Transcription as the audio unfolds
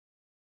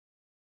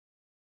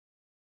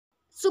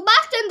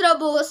Subhash Chandra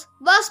Bose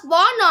was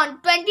born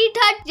on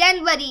 23rd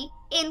January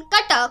in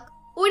Cuttack,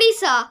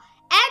 Odisha,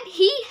 and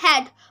he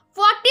had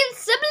 14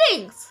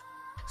 siblings.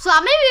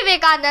 Swami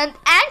Vivekananda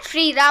and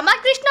Sri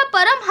Ramakrishna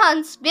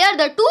Paramhans were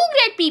the two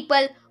great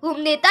people whom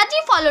Netaji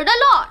followed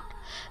a lot.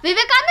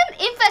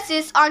 Vivekananda's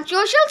emphasis on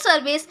social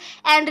service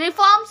and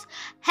reforms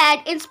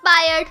had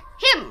inspired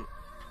him.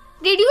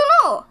 Did you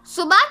know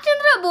Subhash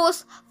Chandra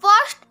Bose's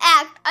first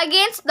act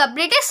against the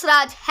British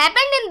Raj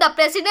happened in the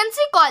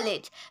Presidency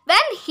College when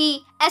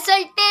he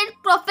assaulted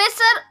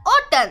Professor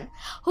Otten,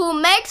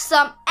 who made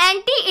some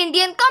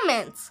anti-Indian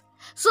comments.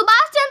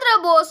 Subhash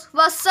Chandra Bose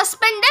was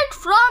suspended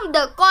from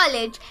the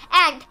college,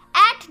 and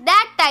at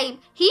that time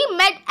he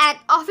made an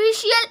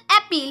official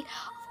appeal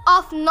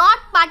of not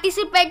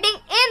participating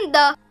in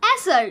the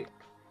assault.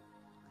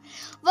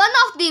 One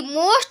of the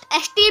most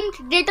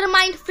esteemed,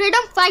 determined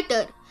freedom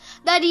fighter,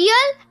 the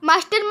real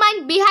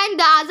mastermind behind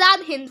the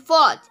Azad Hind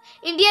Fauj,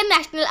 Indian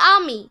National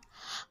Army,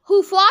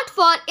 who fought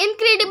for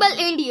incredible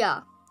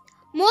India.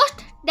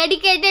 Most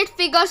dedicated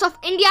figures of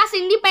India's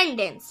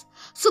independence.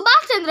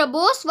 Subhash Chandra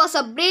Bose was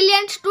a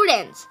brilliant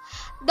student,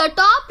 the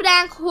top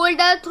rank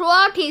holder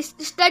throughout his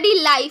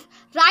study life,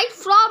 right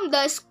from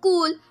the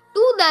school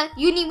to the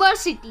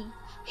university.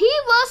 He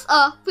was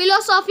a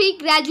philosophy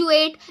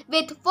graduate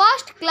with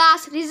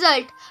first-class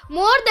result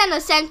more than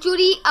a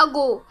century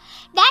ago.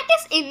 That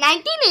is in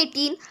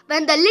 1918,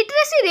 when the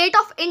literacy rate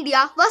of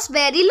India was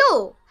very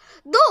low.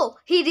 Though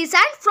he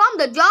resigned from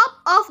the job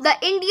of the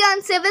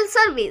Indian Civil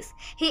Service,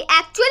 he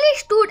actually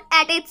stood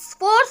at its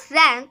 4th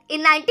rank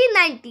in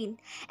 1919,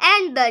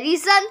 and the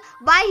reason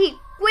why he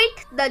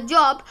quit the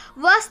job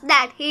was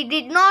that he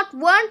did not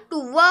want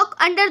to work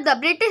under the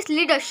British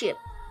leadership.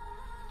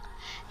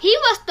 He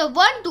was the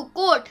one to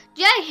quote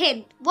Jai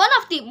Hind, one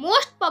of the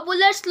most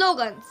popular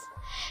slogans.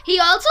 He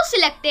also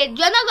selected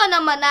Jana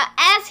Gana Mana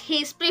as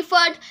his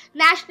preferred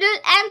national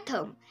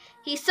anthem.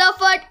 He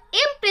suffered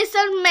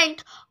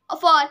imprisonment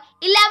for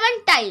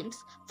 11 times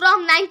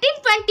from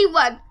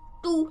 1921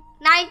 to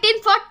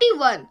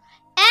 1941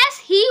 as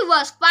he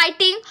was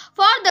fighting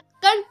for the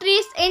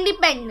country's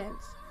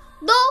independence.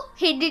 Though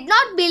he did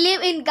not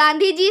believe in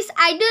Gandhiji's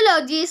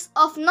ideologies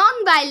of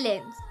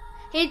non-violence,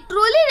 he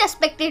truly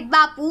respected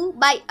Bapu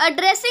by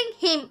addressing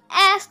him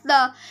as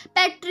the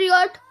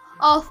patriot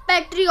of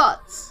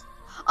patriots.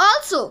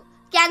 Also,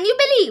 can you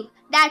believe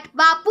that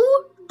Bapu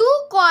too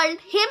called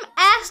him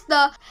as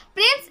the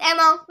prince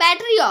among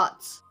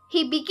patriots?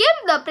 He became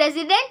the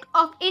president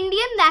of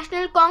Indian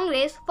National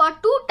Congress for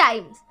 2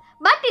 times.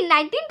 But in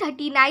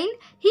 1939,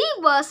 he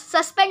was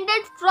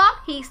suspended from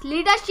his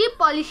leadership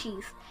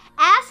policies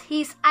as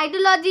his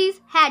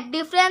ideologies had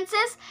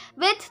differences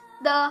with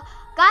the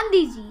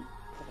Gandhiji.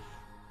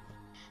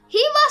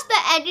 He was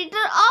the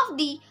editor of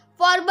the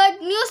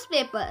Forward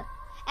newspaper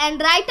and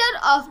writer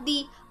of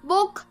the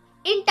book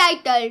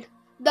entitled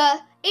The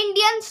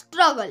Indian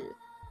Struggle.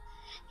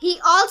 He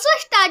also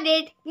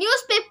started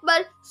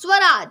newspaper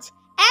Swaraj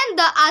and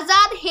the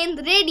Azad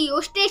Hind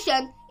radio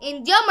station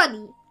in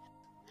Germany.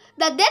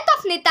 The death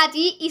of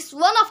Netaji is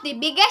one of the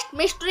biggest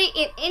mysteries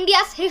in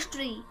India's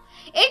history.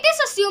 It is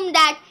assumed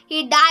that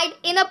he died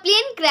in a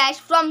plane crash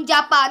from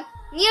Japan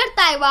near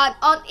Taiwan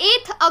on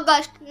 8th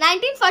August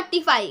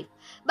 1945.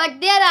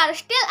 But there are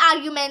still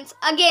arguments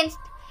against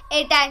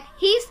it, and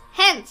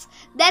hence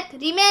death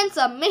remains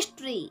a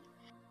mystery.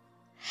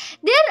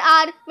 There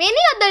are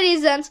many other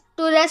reasons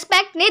to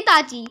respect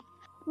Netaji,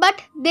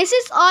 but this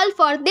is all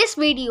for this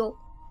video.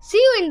 See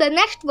you in the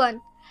next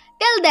one.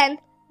 Till then,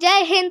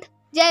 Jai Hind,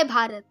 Jai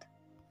Bharat.